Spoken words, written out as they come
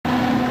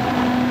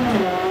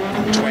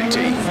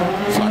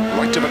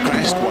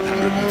crest,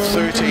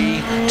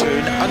 130,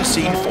 turn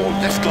unseen, 4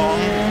 left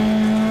long,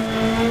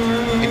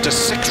 into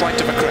 6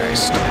 right of a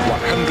crest,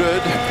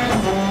 100,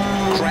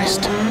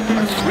 crest,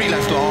 and 3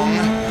 left long,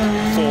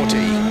 40,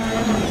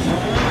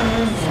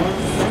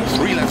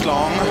 3 left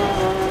long,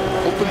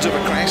 opens of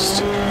a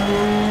crest,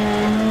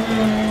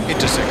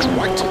 into 6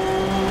 right,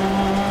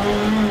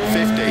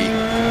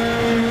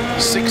 50,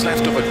 6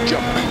 left of a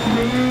jump,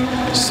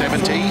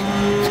 70,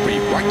 3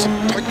 right,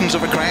 tightens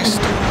of a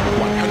crest,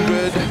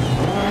 100,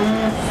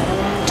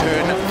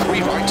 turn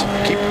 3 right,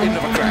 keep in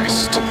of a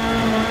crest,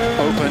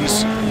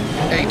 opens,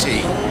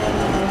 80,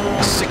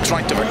 6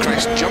 right of a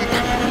crest, jump,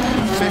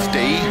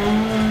 50,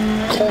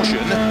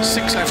 caution,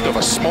 6 left of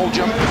a small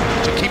jump,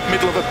 to keep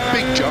middle of a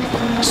big jump,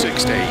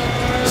 60,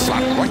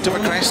 flat right of a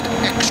crest,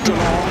 extra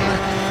long,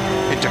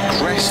 into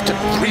crest,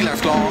 3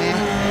 left long,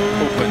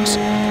 opens,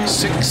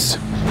 6,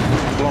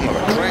 long of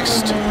a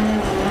crest,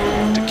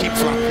 to keep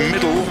flat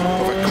middle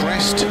of a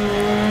crest,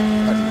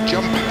 and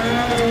jump,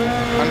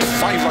 and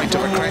 5 right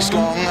of a crest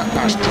long,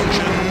 past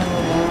junction,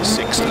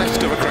 6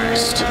 left of a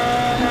crest,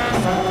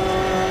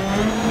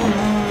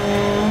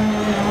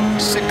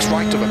 6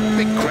 right of a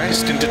big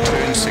crest into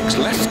turn 6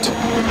 left,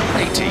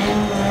 80,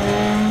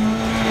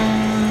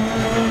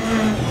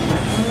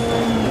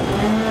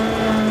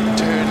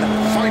 turn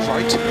 5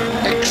 right,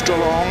 extra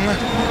long,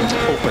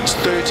 opens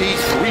 30,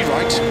 3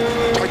 right,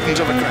 tightens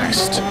of a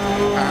crest,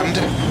 and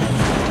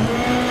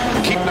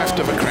keep left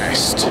of a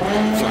crest,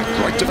 flat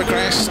right of a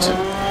crest,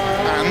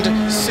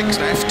 and 6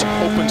 left,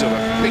 opens of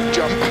a big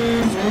jump,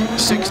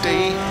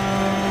 60,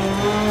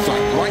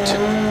 flat right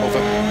of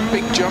a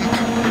big jump,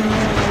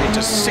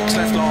 into 6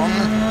 left long,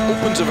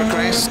 opens of a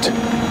crest,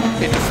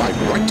 into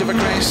 5 right of a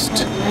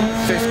crest,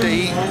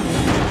 50,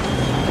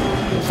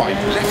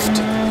 5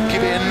 left,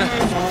 give in,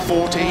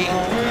 40,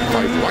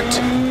 5 right,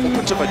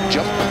 opens of a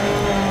jump,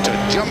 to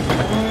jump,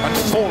 and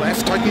 4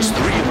 left, tightens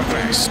 3 of a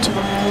crest,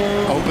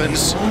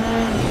 opens,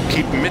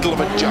 keep middle of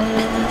a jump,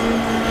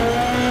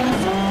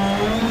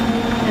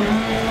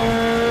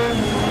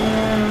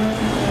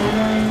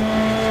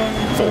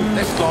 4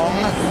 left long,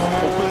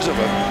 opens of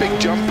a big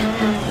jump,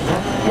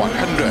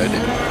 100,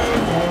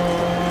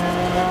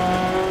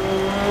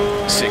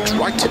 6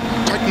 right,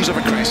 tightens of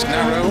a crest,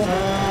 narrow,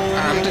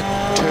 and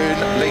turn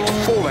late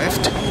 4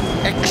 left,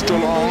 extra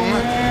long,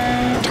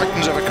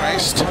 tightens of a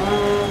crest,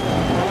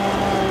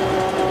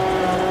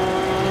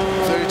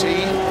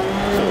 30,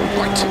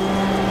 4 right,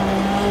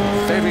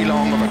 very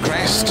long of a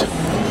crest,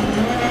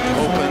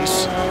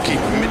 opens, keep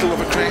middle of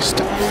a crest,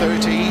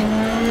 30,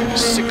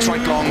 6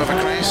 right long of a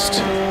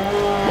crest,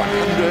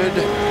 100,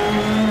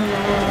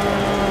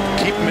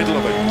 keep middle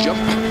of a jump,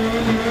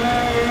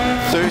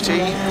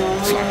 30,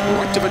 flat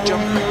right of a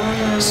jump,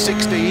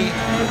 60,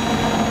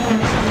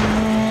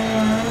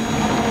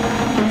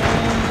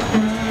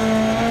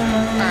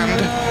 and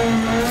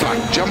flat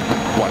jump,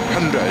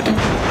 100,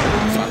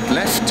 flat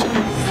left,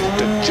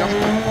 to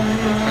jump,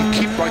 and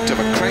keep right of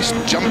a crest,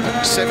 jump,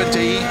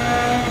 70,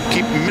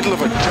 keep middle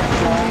of a jump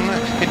long,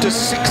 into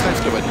 6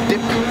 left of a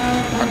dip,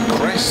 and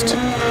crest,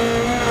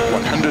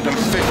 150,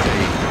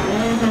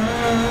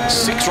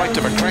 6 right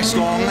of a crest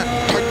long,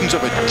 tightens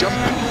of a jump,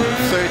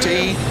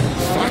 30,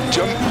 flat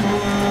jump,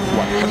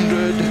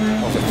 100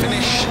 of a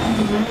finish,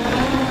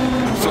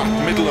 flat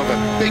middle of a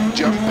big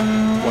jump,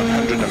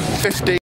 150.